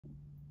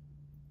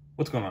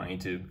What's going on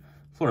YouTube?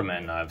 Florida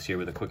Man Knives here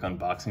with a quick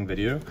unboxing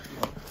video.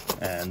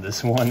 And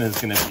this one is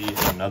going to be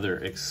another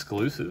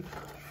exclusive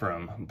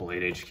from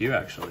BladeHQ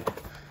actually.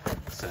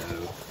 So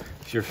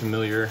if you're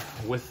familiar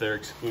with their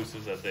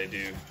exclusives that they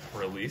do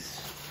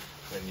release,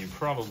 then you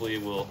probably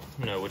will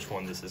know which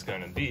one this is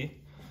going to be.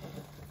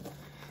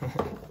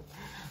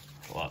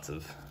 Lots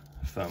of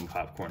foam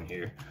popcorn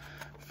here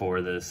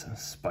for this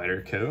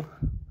Spyderco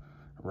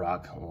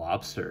Rock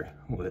Lobster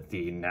with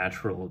the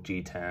natural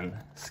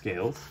G10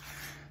 scales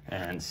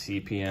and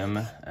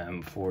CPM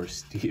M4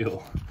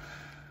 steel.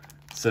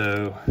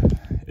 So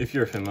if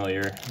you're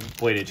familiar,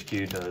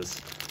 BladeHQ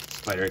does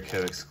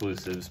Spyderco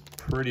exclusives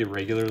pretty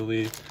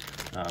regularly.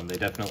 They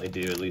definitely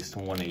do at least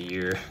one a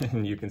year,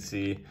 and you can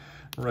see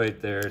right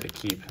there to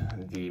keep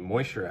the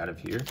moisture out of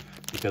here,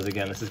 because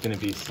again, this is going to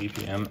be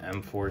CPM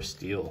M4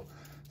 steel.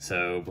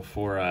 So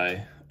before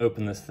I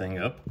open this thing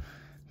up,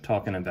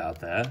 talking about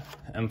that,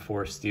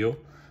 M4 steel,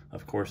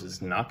 of course,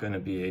 is not going to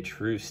be a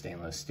true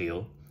stainless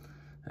steel,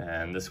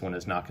 and this one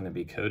is not going to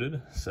be coated.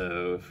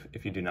 So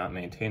if you do not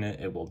maintain it,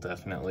 it will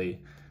definitely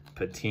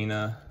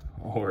patina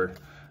or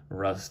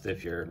rust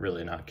if you're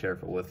really not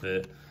careful with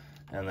it.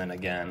 And then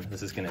again,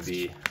 this is going to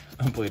be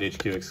a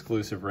BladeHQ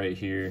exclusive right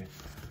here.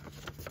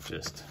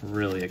 Just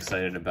really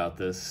excited about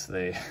this.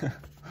 They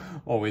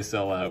always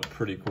sell out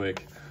pretty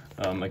quick.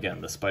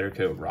 Again, the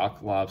Spyderco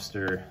Rock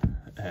Lobster,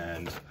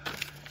 and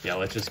yeah,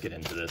 let's just get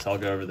into this. I'll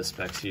go over the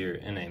specs here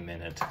in a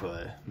minute,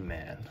 but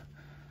man,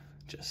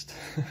 just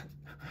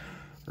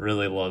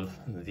really love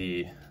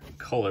the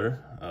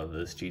color of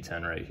this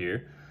G10 right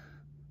here.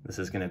 This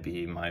is going to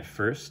be my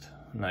first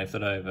knife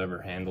that I've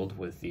ever handled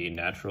with the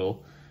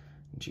natural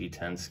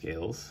G10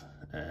 scales,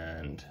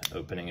 and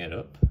opening it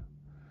up,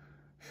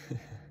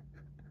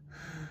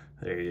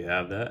 there you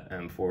have that,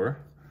 M4.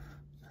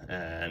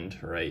 And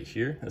right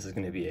here, this is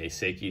going to be a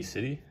Seiki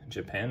City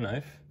Japan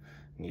knife,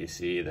 and you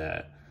see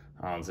that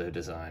Anzo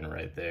design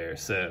right there.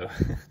 So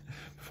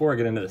before I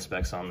get into the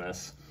specs on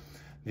this,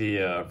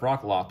 the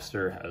Rock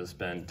Lobster has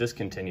been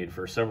discontinued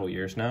for several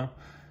years now.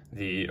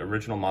 The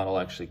original model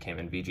actually came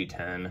in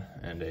VG10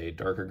 and a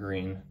darker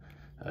green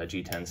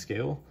G10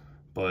 scale,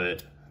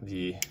 but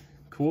the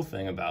cool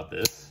thing about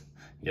this,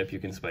 yep, you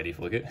can Spidey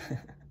flick it,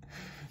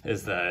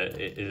 is that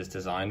it is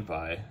designed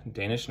by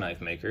Danish knife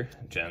maker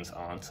Jens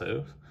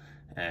Anzo,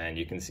 and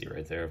you can see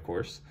right there, of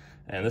course.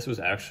 And this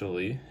was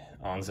actually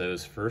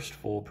Anzo's first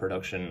full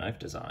production knife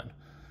design.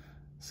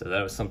 So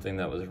that was something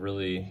that was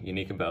really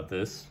unique about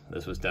this.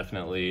 This was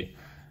definitely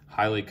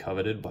highly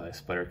coveted by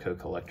Spyderco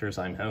collectors,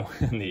 I know.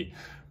 In the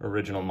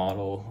original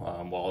model,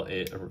 while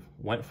it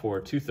went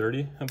for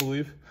 $230, I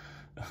believe,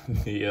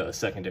 the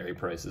secondary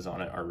prices on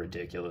it are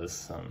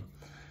ridiculous.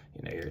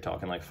 You know, you're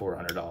talking like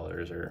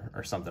 $400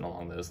 or something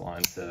along those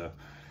lines. So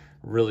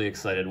really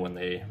excited when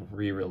they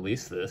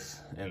re-release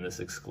this in this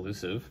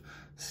exclusive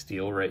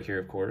steel right here,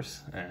 of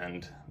course.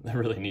 And the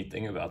really neat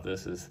thing about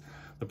this is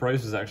the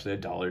price is actually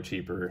 $1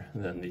 cheaper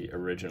than the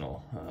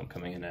original,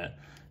 coming in at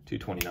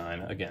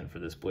 $229, again, for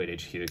this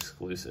BladeHQ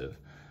exclusive.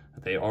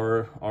 They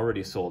are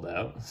already sold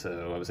out,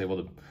 so I was able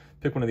to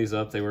pick one of these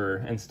up. They were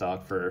in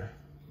stock for,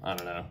 I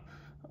don't know,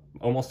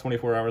 almost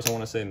 24 hours, I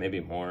want to say, maybe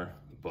more,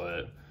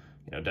 but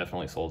you know,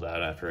 definitely sold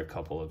out after a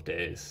couple of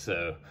days.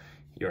 So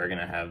you are going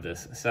to have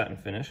this satin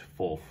finish,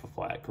 full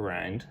flat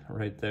grind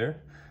right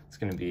there. It's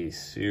going to be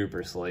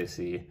super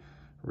slicey.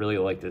 Really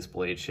like this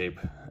blade shape,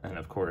 and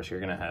of course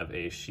you're going to have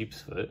a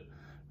sheep's foot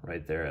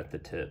right there at the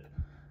tip.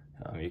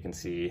 You can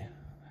see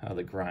how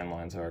the grind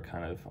lines are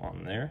kind of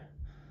on there.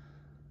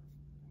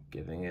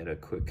 Giving it a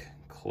quick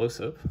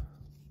close-up.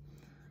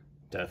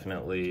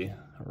 Definitely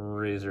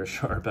razor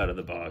sharp out of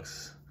the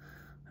box,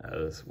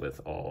 as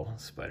with all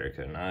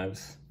Spyderco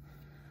knives.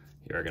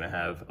 You are going to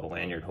have a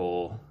lanyard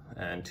hole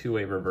and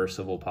two-way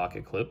reversible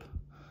pocket clip,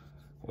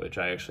 which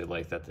I actually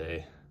like that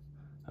they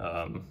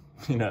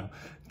you know,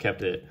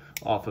 kept it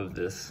off of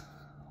this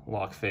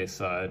lock face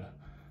side,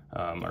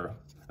 or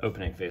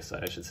opening face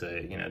side, I should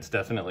say. You know, it's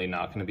definitely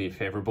not going to be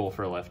favorable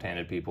for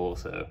left-handed people,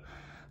 so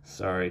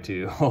sorry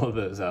to all of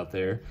those out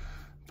there.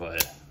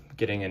 But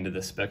getting into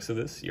the specs of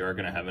this, you are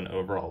going to have an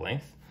overall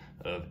length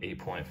of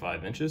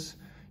 8.5 inches.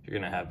 You're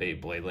going to have a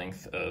blade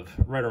length of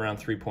right around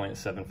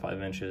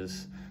 3.75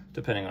 inches,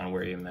 depending on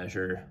where you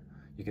measure.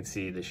 You can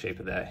see the shape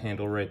of that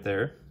handle right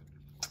there.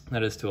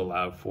 That is to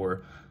allow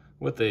for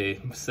what they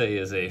say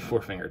is a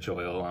 4-finger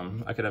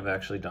choil. I could have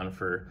actually done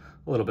for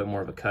a little bit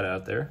more of a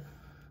cutout there.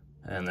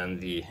 And then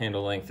the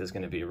handle length is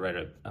going to be right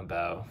at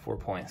about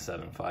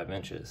 4.75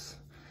 inches.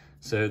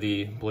 So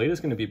the blade is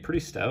going to be pretty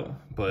stout,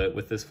 but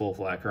with this full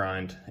flat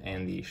grind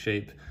and the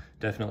shape,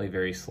 definitely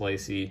very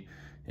slicey.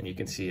 And you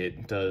can see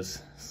it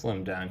does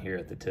slim down here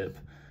at the tip,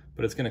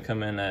 but it's going to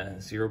come in at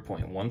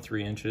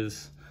 0.13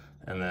 inches.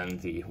 And then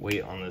the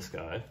weight on this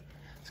guy,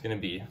 it's going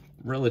to be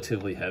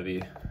relatively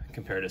heavy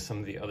compared to some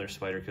of the other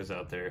Spydercos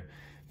out there,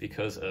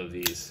 because of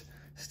these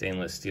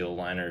stainless steel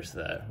liners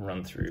that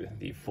run through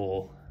the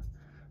full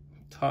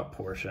top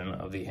portion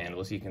of the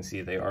handles. You can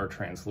see they are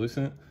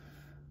translucent,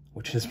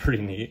 which is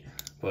pretty neat.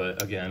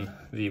 But again,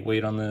 the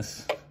weight on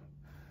this,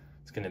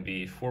 It's going to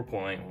be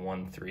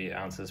 4.13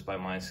 ounces by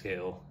my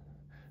scale.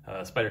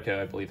 Spyderco,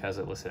 I believe, has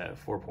it listed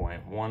at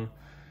 4.1,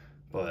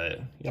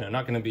 but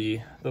not going to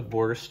be the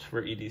worst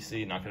for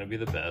EDC, not going to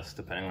be the best,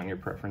 depending on your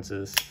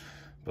preferences.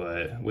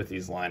 But with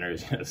these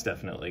liners, it's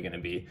definitely going to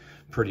be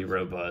pretty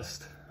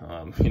robust.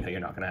 You're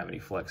not going to have any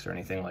flex or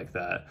anything like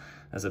that,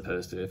 as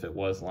opposed to if it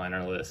was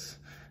linerless.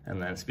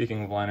 And then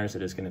speaking of liners,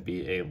 it is going to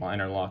be a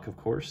liner lock, of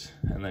course.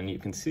 And then you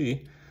can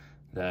see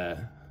that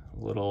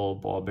little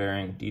ball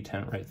bearing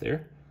detent right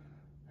there,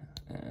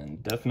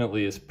 and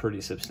definitely is pretty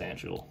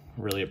substantial.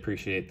 Really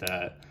appreciate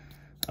that.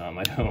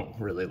 I don't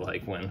really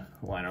like when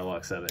liner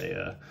locks have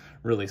a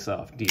really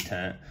soft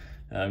detent.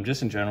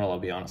 Just in general, I'll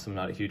be honest, I'm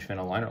not a huge fan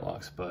of liner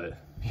locks, but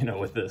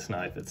with this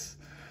knife, it's,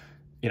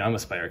 I'm a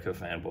Spyderco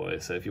fanboy,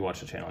 so if you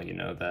watch the channel, you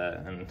know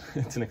that, and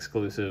it's an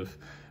exclusive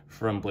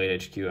from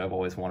BladeHQ. I've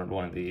always wanted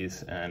one of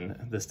these, and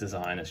this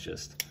design is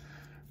just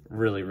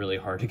really, really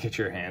hard to get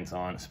your hands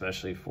on,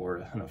 especially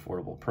for an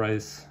affordable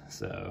price.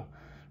 So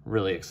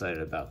really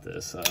excited about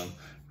this.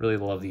 Really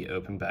love the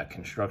open back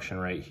construction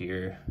right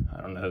here.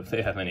 I don't know if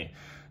they have any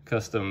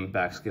custom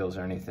back scales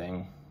or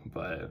anything,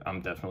 but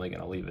I'm definitely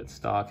going to leave it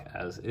stock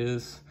as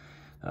is.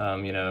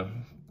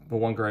 The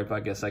one gripe I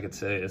guess I could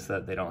say is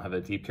that they don't have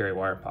a deep carry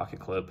wire pocket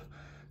clip,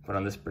 but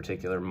on this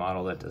particular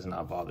model that does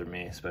not bother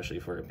me, especially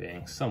for it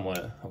being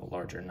somewhat of a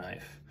larger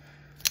knife.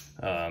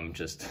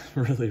 Just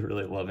really,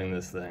 really loving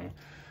this thing.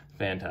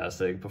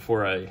 Fantastic.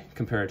 Before I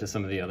compare it to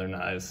some of the other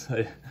knives,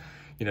 I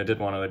did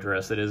want to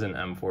address it is an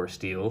M4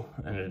 steel,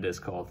 and it is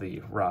called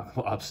the Rock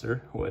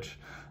Lobster, which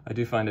I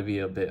do find to be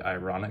a bit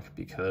ironic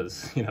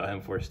because,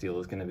 M4 steel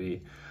is going to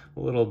be a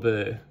little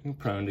bit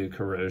prone to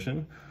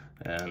corrosion,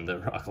 and the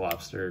Rock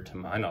Lobster, to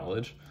my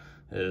knowledge,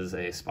 is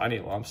a spiny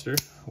lobster,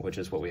 which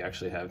is what we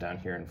actually have down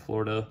here in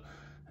Florida.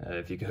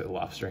 If you go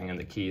lobstering in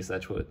the Keys,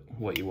 that's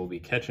what you will be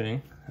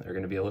catching. They're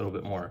going to be a little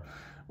bit more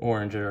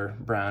orange or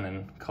brown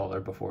in color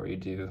before you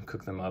do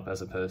cook them up,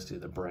 as opposed to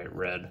the bright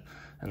red,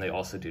 and they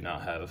also do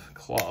not have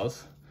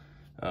claws.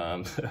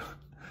 So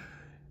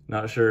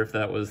not sure if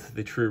that was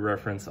the true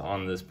reference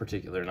on this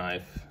particular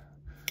knife,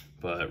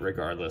 but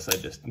regardless, I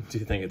just do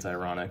think it's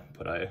ironic,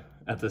 but I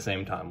at the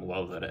same time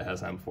love that it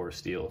has M4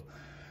 steel.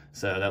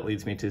 So that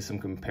leads me to some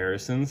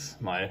comparisons.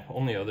 My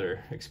only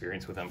other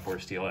experience with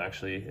M4 steel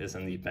actually is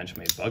in the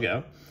Benchmade bug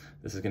out.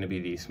 This is going to be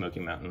the Smoky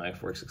Mountain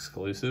Knife Works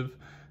exclusive,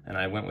 and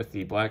I went with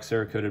the black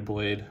Cerakoted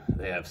blade.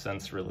 They have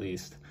since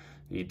released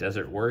the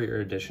Desert Warrior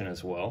edition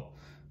as well,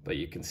 but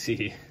you can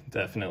see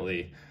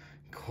definitely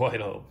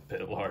quite a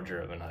bit larger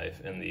of a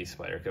knife in the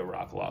Spyderco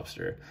Rock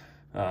Lobster.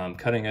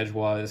 Cutting edge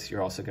wise,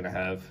 you're also going to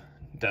have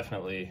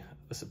definitely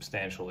a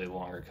substantially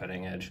longer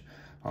cutting edge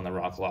on the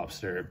Rock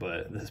Lobster,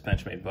 but this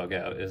Benchmade bug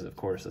out is of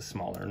course a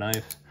smaller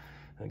knife.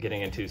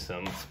 Getting into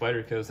some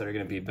Spydercos that are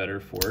going to be better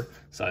for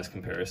size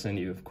comparison,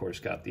 you of course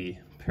got the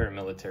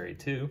Paramilitary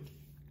 2.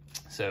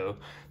 So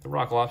the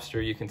Rock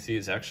Lobster, you can see,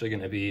 is actually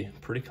going to be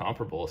pretty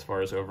comparable as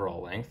far as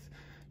overall length,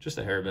 just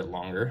a hair bit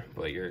longer,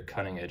 but your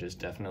cutting edge is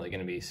definitely going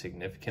to be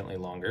significantly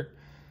longer,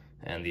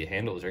 and the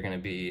handles are going to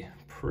be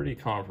pretty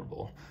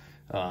comparable.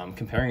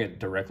 Comparing it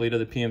directly to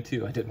the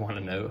PM2, I did want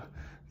to note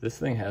this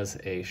thing has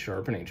a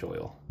sharpening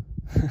choil.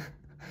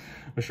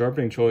 A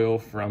sharpening choil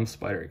from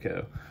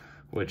Spyderco,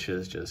 which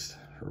is just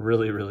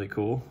really, really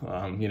cool.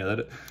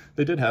 That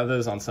they did have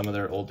those on some of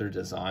their older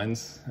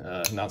designs,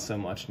 not so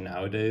much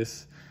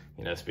nowadays.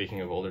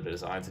 Speaking of older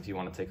designs, if you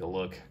want to take a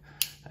look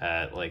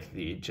at like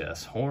the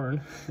Jess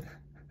Horn,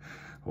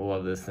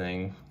 love this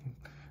thing.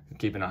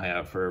 Keep an eye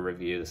out for a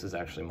review. This is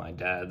actually my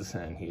dad's,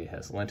 and he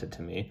has lent it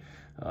to me.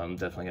 I'm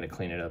definitely going to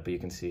clean it up, but you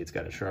can see it's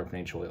got a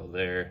sharpening choil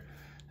there.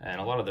 And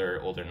a lot of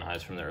their older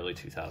knives from the early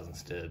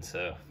 2000s did,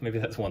 so maybe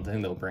that's one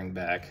thing they'll bring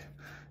back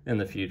in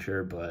the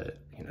future, but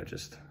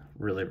just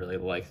really, really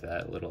like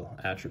that little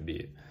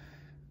attribute.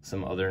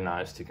 Some other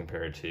knives to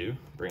compare it to,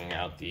 bringing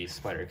out the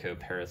Spyderco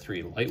Para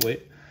 3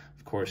 Lightweight,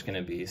 of course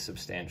going to be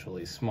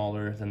substantially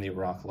smaller than the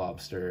Rock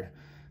Lobster,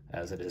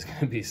 as it is going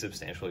to be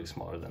substantially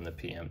smaller than the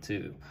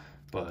PM2.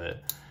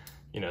 But,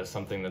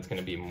 something that's going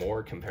to be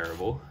more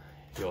comparable,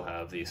 you'll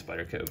have the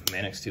Spyderco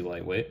Manix 2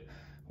 Lightweight,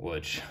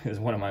 which is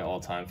one of my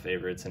all-time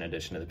favorites in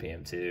addition to the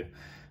PM2.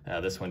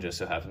 This one just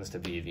so happens to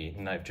be the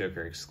Knife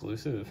Joker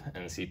exclusive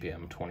and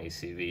CPM 20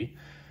 CV.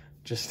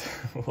 Just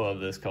love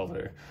this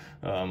color.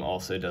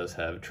 Also does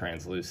have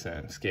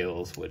translucent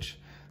scales, which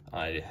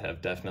I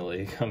have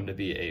definitely come to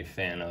be a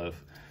fan of.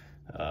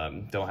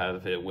 Don't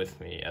have it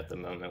with me at the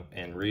moment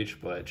in reach,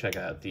 but check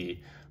out the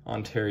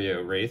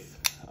Ontario Wraith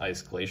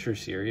Ice Glacier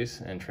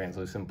series in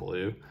translucent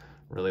blue.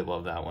 Really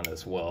love that one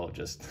as well,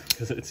 just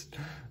because it's,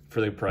 for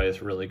the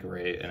price, really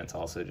great, and it's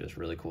also just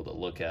really cool to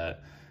look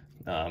at.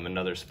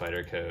 Another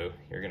Spyderco,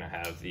 you're going to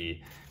have the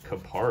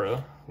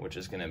Capara, which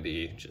is going to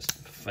be just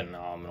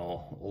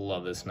phenomenal.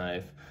 Love this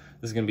knife.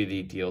 This is going to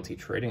be the DLT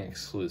Trading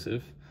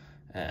exclusive,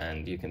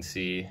 and you can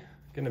see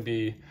going to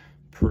be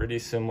pretty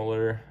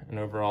similar in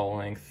overall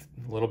length,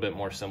 a little bit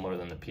more similar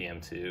than the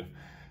PM2.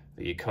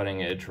 The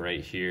cutting edge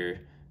right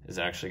here is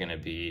actually going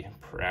to be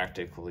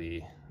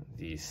practically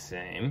the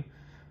same.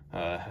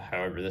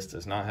 However, this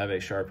does not have a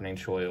sharpening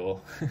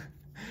choil.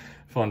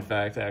 Fun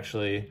fact,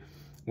 actually,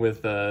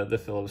 with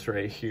the Phillips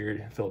right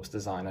here, Phillips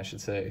design, I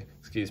should say,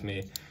 excuse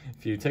me,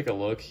 if you take a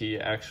look, he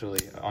actually,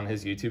 on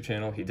his YouTube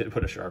channel, he did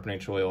put a sharpening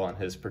choil on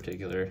his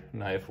particular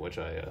knife, which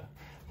I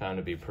found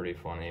to be pretty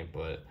funny,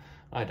 but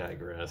I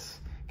digress.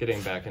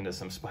 Getting back into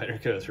some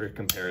Spydercos for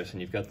comparison,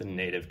 you've got the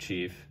Native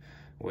Chief,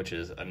 which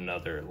is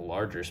another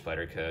larger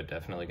Spyderco,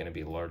 definitely going to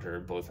be larger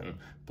both in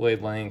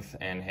blade length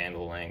and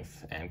handle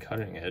length and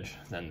cutting edge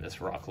than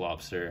this Rock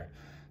Lobster.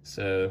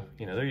 So,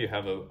 you know, there you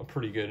have a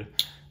pretty good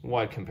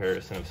wide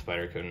comparison of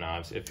Spyderco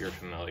knives if you're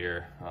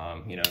familiar.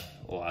 You know,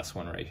 the last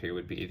one right here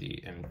would be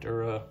the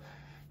Endura.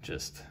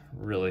 Just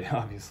really,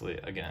 obviously,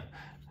 again,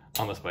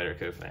 I'm a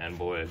Spyderco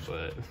fanboy,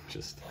 but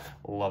just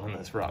loving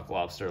this Rock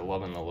Lobster,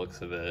 loving the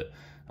looks of it.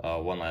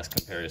 One last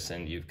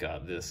comparison, you've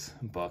got this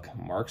Buck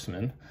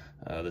Marksman.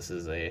 This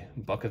is a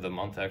Buck of the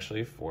Month,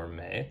 actually, for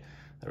May.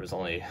 There was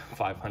only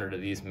 500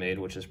 of these made,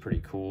 which is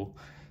pretty cool.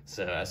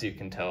 So as you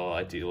can tell,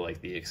 I do like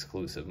the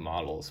exclusive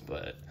models,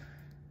 but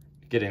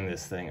getting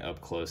this thing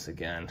up close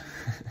again,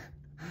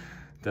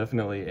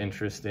 definitely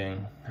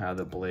interesting how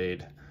the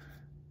blade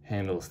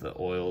handles the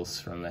oils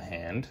from the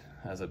hand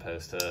as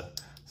opposed to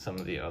some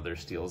of the other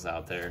steels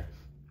out there.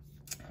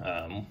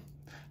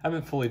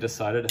 Haven't fully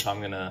decided if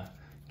I'm gonna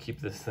keep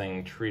this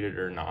thing treated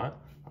or not,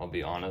 I'll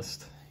be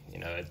honest. You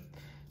know, it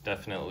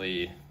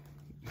definitely,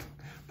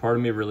 part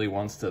of me really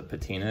wants to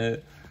patina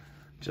it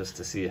just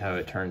to see how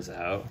it turns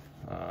out.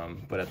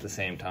 But at the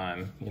same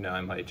time, you know,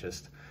 I might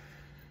just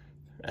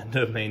end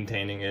up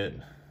maintaining it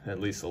at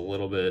least a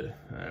little bit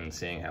and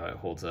seeing how it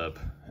holds up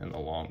in the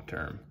long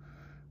term.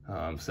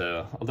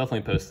 So I'll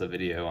definitely post a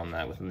video on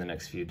that within the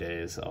next few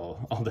days.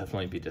 I'll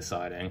definitely be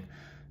deciding,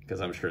 because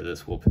I'm sure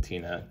this will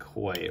patina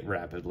quite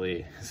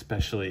rapidly,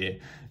 especially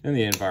in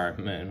the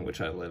environment in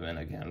which I live in.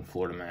 Again,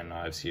 Florida Man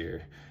knives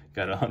here,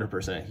 got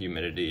 100%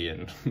 humidity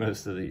in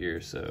most of the year,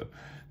 so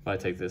if I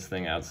take this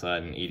thing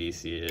outside and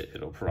EDC it,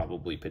 it'll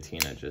probably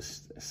patina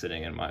just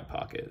sitting in my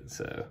pocket.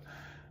 So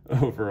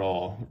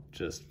overall,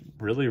 just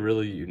really,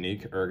 really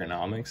unique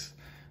ergonomics.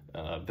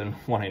 I've been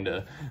wanting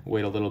to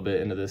wait a little bit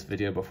into this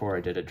video before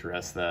I did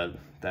address that.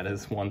 That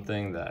is one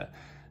thing that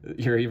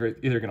you're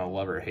either gonna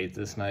love or hate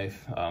this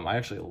knife. I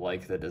actually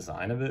like the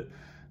design of it.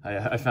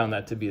 I found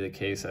that to be the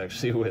case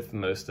actually with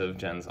most of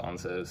Jen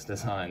Zonzo's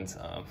designs.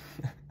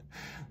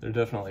 They're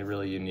definitely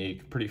really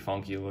unique, pretty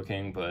funky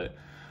looking, but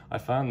I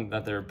found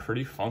that they're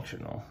pretty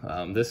functional.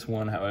 This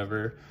one,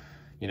 however,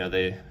 you know,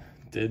 they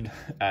did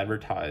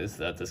advertise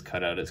that this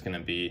cutout is gonna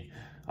be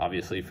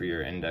obviously for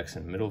your index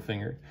and middle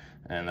finger,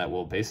 and that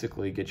will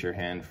basically get your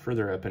hand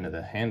further up into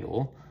the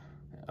handle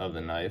of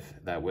the knife.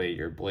 That way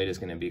your blade is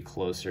going to be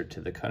closer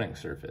to the cutting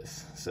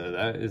surface. So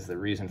that is the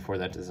reason for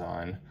that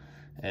design,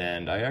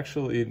 and I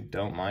actually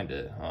don't mind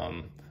it.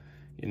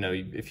 You know,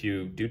 if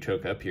you do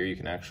choke up here, you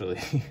can actually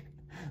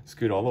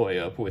scoot all the way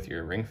up with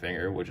your ring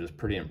finger, which is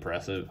pretty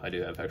impressive. I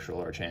do have extra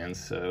large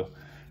hands, so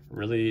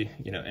really,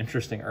 you know,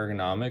 interesting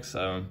ergonomics.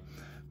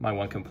 My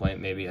one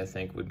complaint maybe I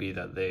think would be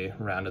that they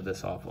rounded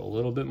this off a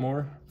little bit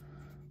more,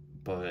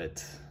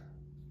 but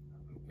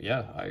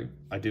yeah,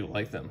 I do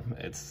like them.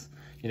 It's,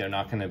 you know,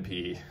 not gonna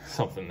be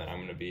something that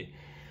I'm gonna be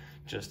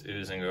just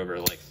oozing over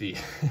like the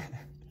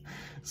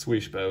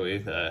Swish Bowie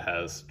that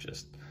has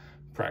just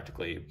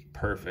practically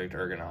perfect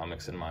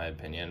ergonomics in my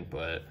opinion,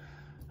 but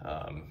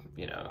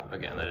you know,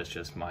 again, that is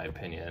just my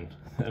opinion.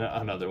 And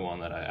another one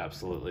that I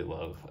absolutely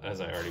love, as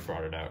I already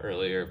brought it out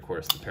earlier, of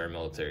course, the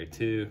Paramilitary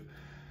 2.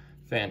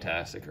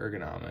 Fantastic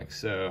ergonomics.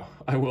 So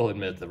I will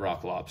admit the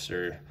Rock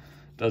Lobster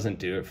doesn't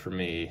do it for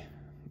me,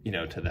 you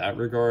know, to that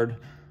regard,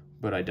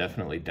 but I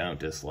definitely don't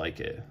dislike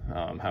it.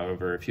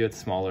 However, if you had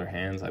smaller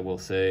hands, I will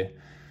say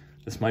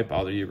this might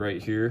bother you right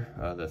here,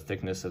 the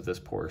thickness of this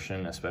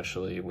portion,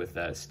 especially with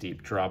that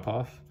steep drop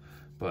off.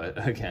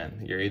 But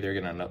again, you're either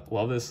gonna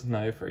love this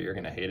knife or you're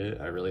gonna hate it.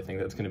 I really think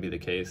that's gonna be the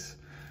case.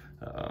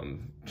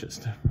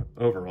 Just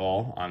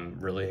overall, I'm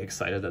really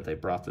excited that they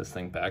brought this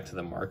thing back to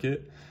the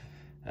market.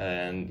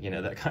 And, you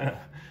know, that kind of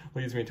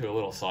leads me to a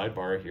little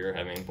sidebar here,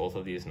 having both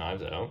of these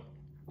knives out.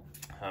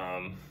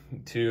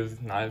 Two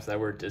knives that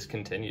were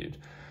discontinued,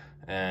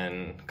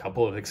 and a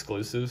couple of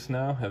exclusives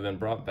now have been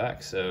brought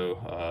back.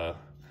 So,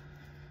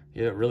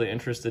 yeah, really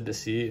interested to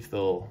see if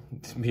they'll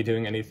be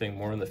doing anything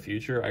more in the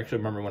future. I actually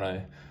remember when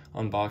I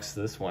unboxed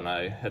this one,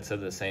 I had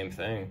said the same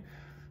thing,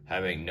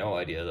 having no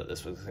idea that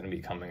this was going to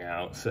be coming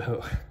out.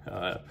 So,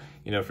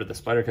 you know, for the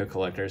Spyderco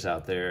collectors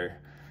out there,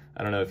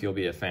 I don't know if you'll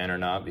be a fan or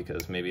not,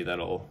 because maybe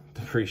that'll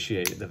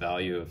depreciate the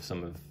value of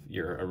some of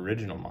your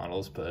original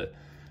models, but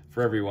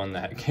for everyone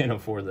that can't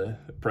afford the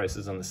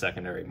prices on the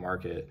secondary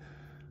market,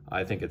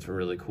 I think it's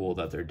really cool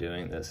that they're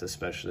doing this,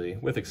 especially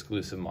with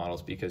exclusive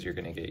models, because you're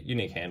going to get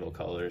unique handle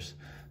colors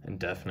and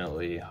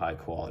definitely high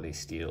quality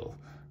steel.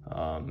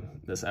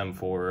 This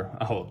M4,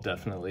 I'll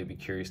definitely be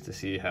curious to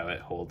see how it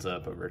holds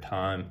up over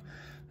time,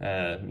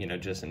 you know,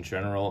 just in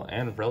general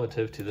and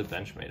relative to the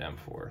Benchmade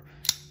M4.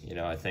 You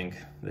know, I think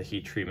the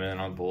heat treatment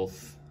on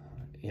both,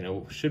 you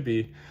know, should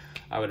be,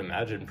 I would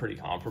imagine, pretty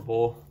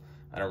comparable.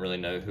 I don't really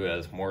know who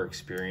has more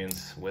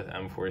experience with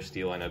M4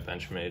 steel. I know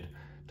Benchmade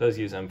does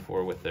use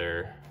M4 with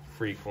their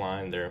Freak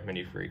line, their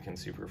Mini Freak and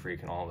Super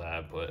Freak and all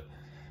that, but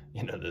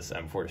you know, this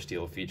M4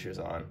 steel features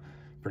on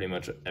pretty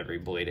much every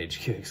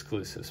BladeHQ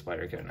exclusive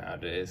Spyderco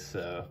nowadays.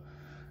 So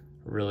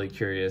really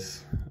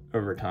curious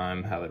over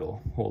time how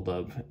it'll hold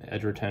up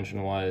edge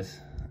retention wise,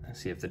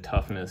 see if the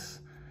toughness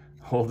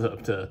holds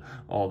up to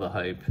all the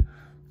hype,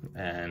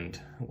 and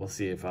we'll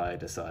see if I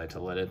decide to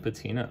let it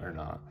patina or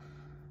not.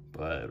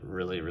 But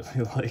really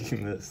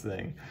liking this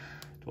thing.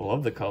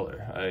 Love the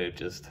color. I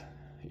just,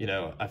 you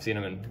know, I've seen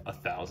them in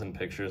 1,000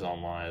 pictures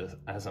online,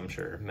 as I'm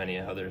sure many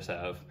others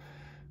have,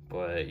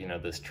 but you know,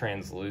 this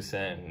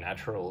translucent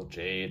natural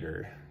jade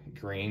or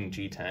green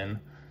G10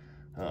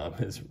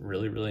 is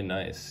really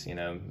nice. You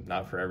know,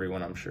 not for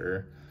everyone, I'm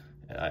sure.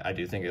 I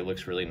do think it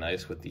looks really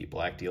nice with the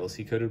black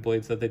DLC coated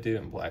blades that they do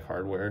and black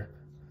hardware,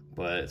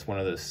 but it's one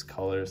of those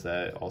colors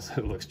that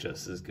also looks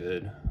just as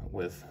good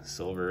with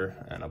silver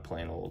and a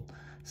plain old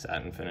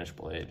satin finish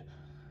blade.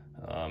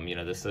 You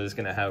know, this is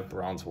going to have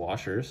bronze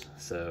washers,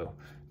 so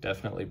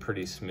definitely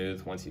pretty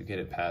smooth once you get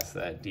it past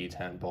that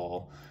D10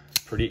 ball.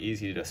 Pretty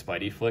easy to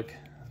Spidey flick,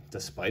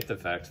 despite the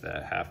fact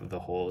that half of the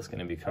hole is going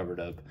to be covered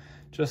up,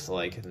 just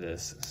like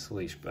this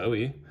Swish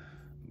Bowie.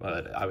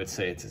 But I would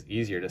say it's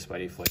easier to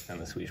Spidey flick than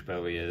the Swish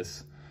Bowie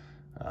is.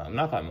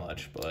 Not by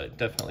much, but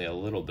definitely a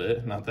little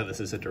bit. Not that this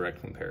is a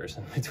direct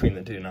comparison between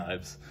the two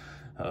knives.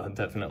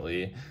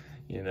 Definitely,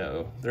 you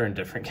know, they're in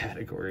different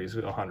categories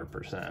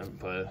 100%,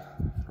 but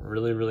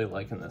really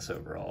liking this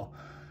overall.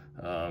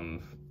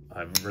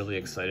 I'm really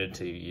excited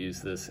to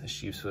use this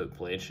sheep's foot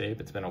blade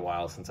shape. It's been a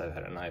while since I've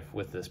had a knife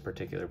with this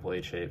particular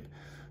blade shape.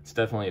 It's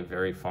definitely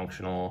very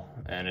functional,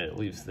 and it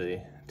leaves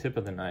the tip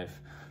of the knife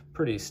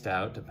pretty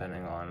stout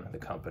depending on the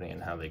company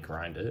and how they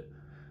grind it.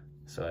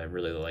 So I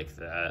really like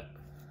that.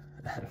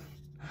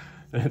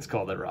 And it's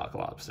called the Rock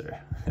Lobster.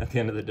 At the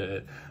end of the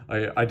day,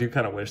 I do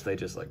kind of wish they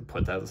just like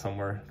put that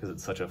somewhere because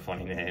it's such a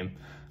funny name.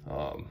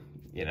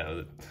 You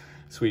know,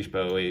 Swish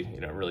Bowie, you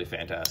know, really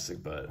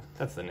fantastic, but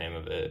that's the name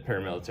of it.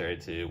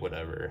 Paramilitary too,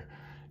 whatever,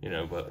 you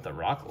know, but the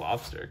Rock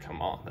Lobster,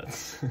 come on,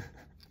 that's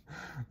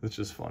it's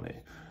just funny.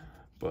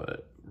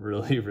 But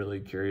really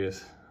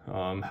curious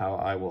how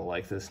I will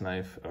like this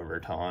knife over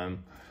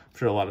time. I'm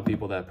sure a lot of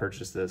people that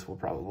purchase this will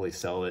probably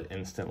sell it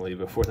instantly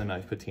before the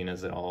knife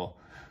patinas at all,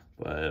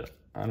 but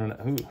I don't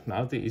know. Ooh,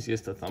 not the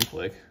easiest to thumb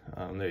click.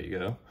 There you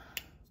go.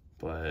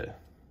 But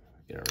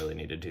you don't really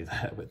need to do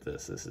that with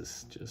this. This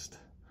is just,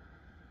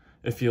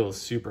 it feels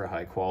super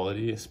high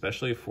quality,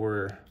 especially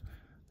for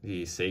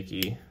the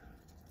Seiki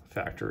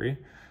factory.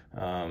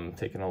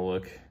 Taking a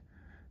look,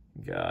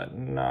 got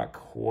not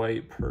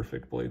quite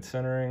perfect blade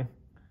centering,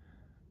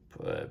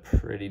 but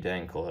pretty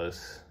dang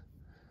close.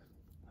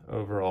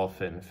 Overall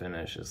fit and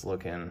finish is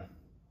looking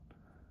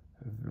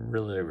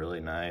really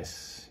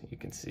nice. You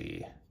can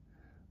see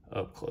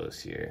up close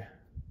here.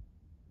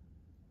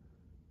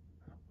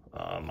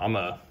 I'm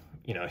a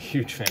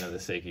huge fan of the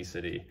Seiki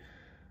City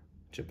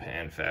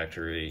Japan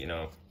factory. You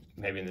know,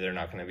 maybe they're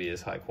not going to be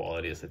as high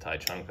quality as the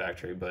Taichung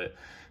factory, but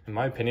in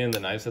my opinion,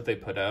 the knives that they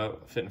put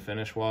out fit and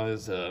finish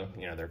wise,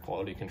 you know, their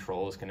quality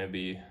control is going to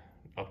be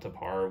up to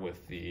par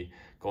with the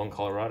Golden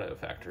Colorado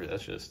factory.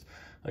 That's just,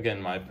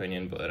 again, my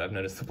opinion, but I've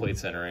noticed the blade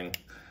centering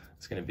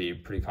is going to be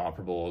pretty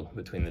comparable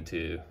between the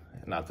two.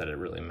 Not that it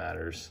really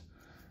matters.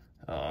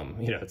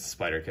 You know, it's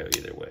Spyderco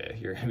either way.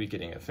 You're going to be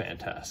getting a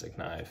fantastic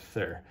knife.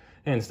 They're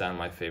hands down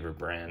my favorite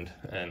brand,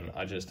 and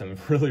I just am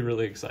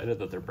really excited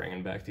that they're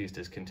bringing back these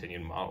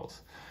discontinued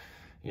models.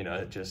 You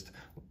know,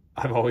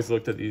 I've always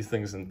looked at these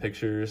things in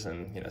pictures,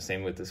 and, you know,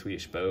 same with the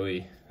Swish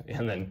Bowie,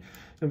 and then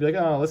you'll be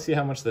like, oh, let's see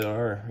how much they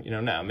are. You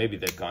know, now maybe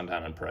they've gone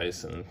down in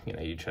price, and, you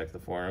know, you check the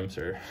forums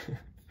or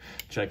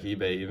check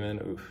eBay even,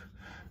 oof,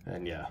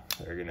 and yeah,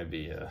 they're going to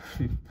be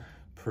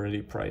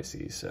pretty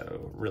pricey.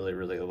 So really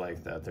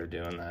like that they're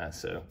doing that.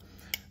 So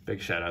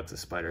big shout out to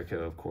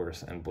Spyderco, of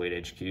course, and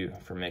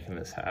BladeHQ for making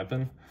this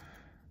happen.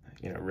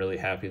 You know, really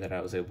happy that I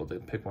was able to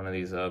pick one of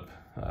these up.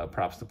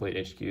 Props to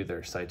BladeHQ,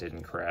 their site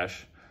didn't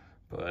crash,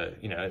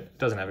 but you know, it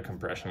doesn't have a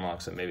compression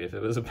lock, so maybe if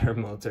it was a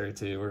Paramilitary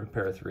 2 or a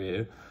Para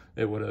 3,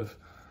 it would have.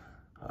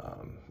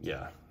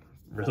 Yeah,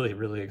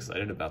 really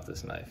excited about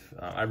this knife.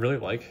 I really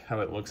like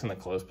how it looks in the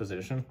closed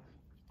position.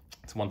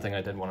 It's one thing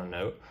I did want to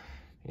note.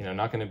 You know,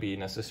 not going to be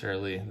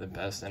necessarily the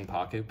best in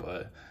pocket,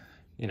 but,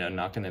 you know,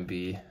 not going to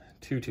be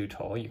too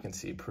tall. You can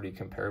see pretty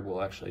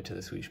comparable actually to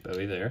the Swish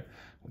Bowie there,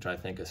 which I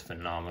think is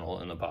phenomenal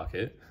in the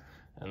pocket.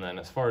 And then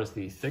as far as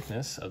the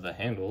thickness of the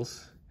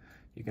handles,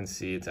 you can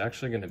see it's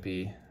actually going to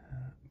be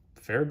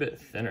a fair bit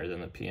thinner than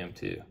the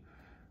PM2.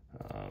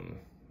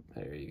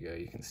 There you go.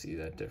 You can see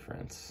that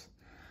difference.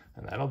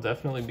 And that'll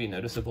definitely be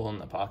noticeable in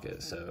the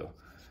pocket. So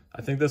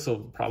I think this will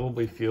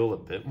probably feel a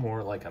bit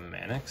more like a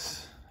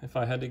Manix, if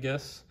I had to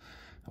guess.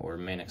 Or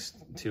Manix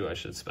 2, I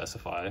should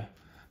specify.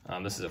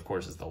 This is, of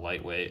course, is the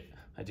lightweight.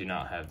 I do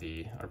not have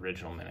the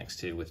original Manix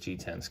 2 with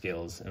G10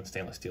 scales and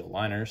stainless steel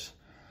liners.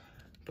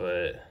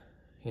 But,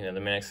 you know, the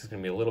Manix is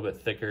going to be a little bit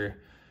thicker,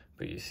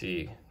 but you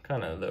see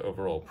kind of the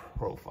overall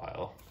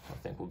profile, I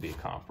think, will be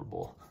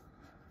comparable.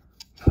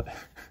 But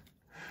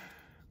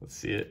let's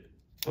see it.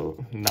 Oh,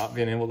 not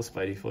being able to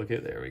Spidey flick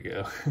it. There we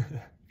go.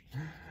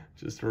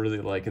 Just really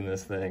liking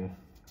this thing.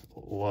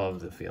 Love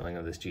the feeling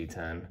of this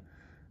G10.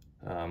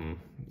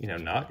 You know,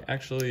 not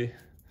actually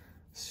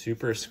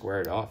super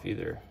squared off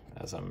either.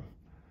 As I'm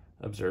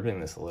observing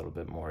this a little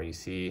bit more, you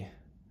see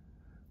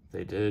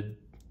they did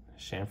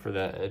chamfer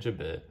that edge a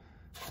bit.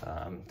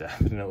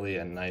 Definitely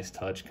a nice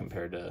touch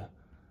compared to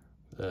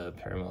the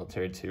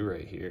Paramilitary 2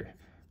 right here,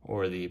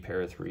 or the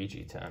Para 3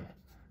 G10.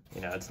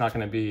 You know, it's not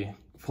going to be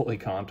fully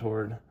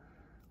contoured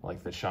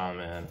like the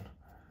Shaman,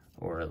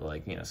 or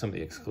like, you know, some of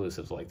the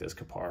exclusives like this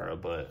Capara,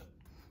 but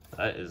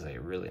that is a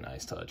really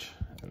nice touch,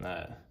 and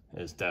that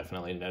is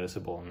definitely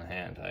noticeable in the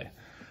hand. I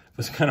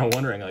was kind of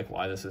wondering like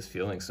why this is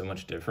feeling so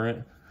much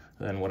different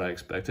than what I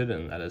expected,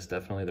 and that is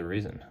definitely the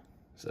reason.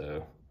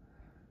 So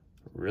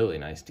really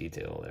nice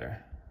detail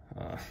there.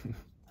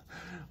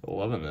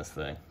 Loving this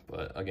thing,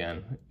 but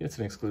again, it's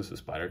an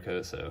exclusive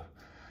Spyderco, so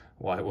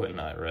why wouldn't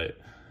I, right?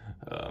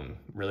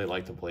 Really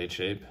like the blade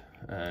shape,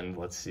 and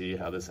let's see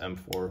how this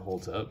M4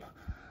 holds up.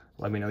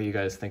 Let me know what you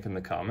guys think in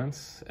the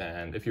comments,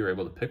 and if you were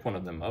able to pick one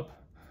of them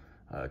up,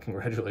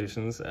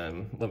 congratulations,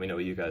 and let me know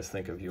what you guys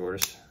think of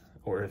yours,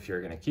 or if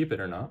you're gonna keep it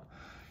or not.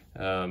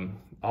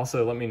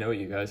 Also, let me know what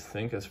you guys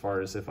think as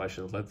far as if I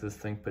should let this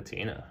thing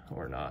patina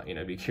or not. You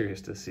know, be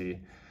curious to see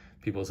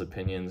people's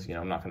opinions. You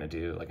know, I'm not gonna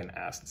do like an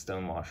acid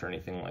stone wash or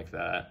anything like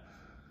that,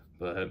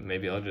 but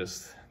maybe I'll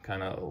just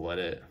kind of let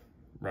it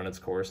run its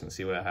course and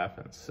see what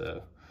happens.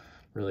 So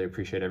really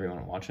appreciate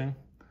everyone watching,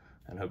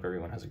 and hope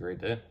everyone has a great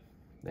day.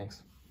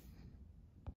 Thanks.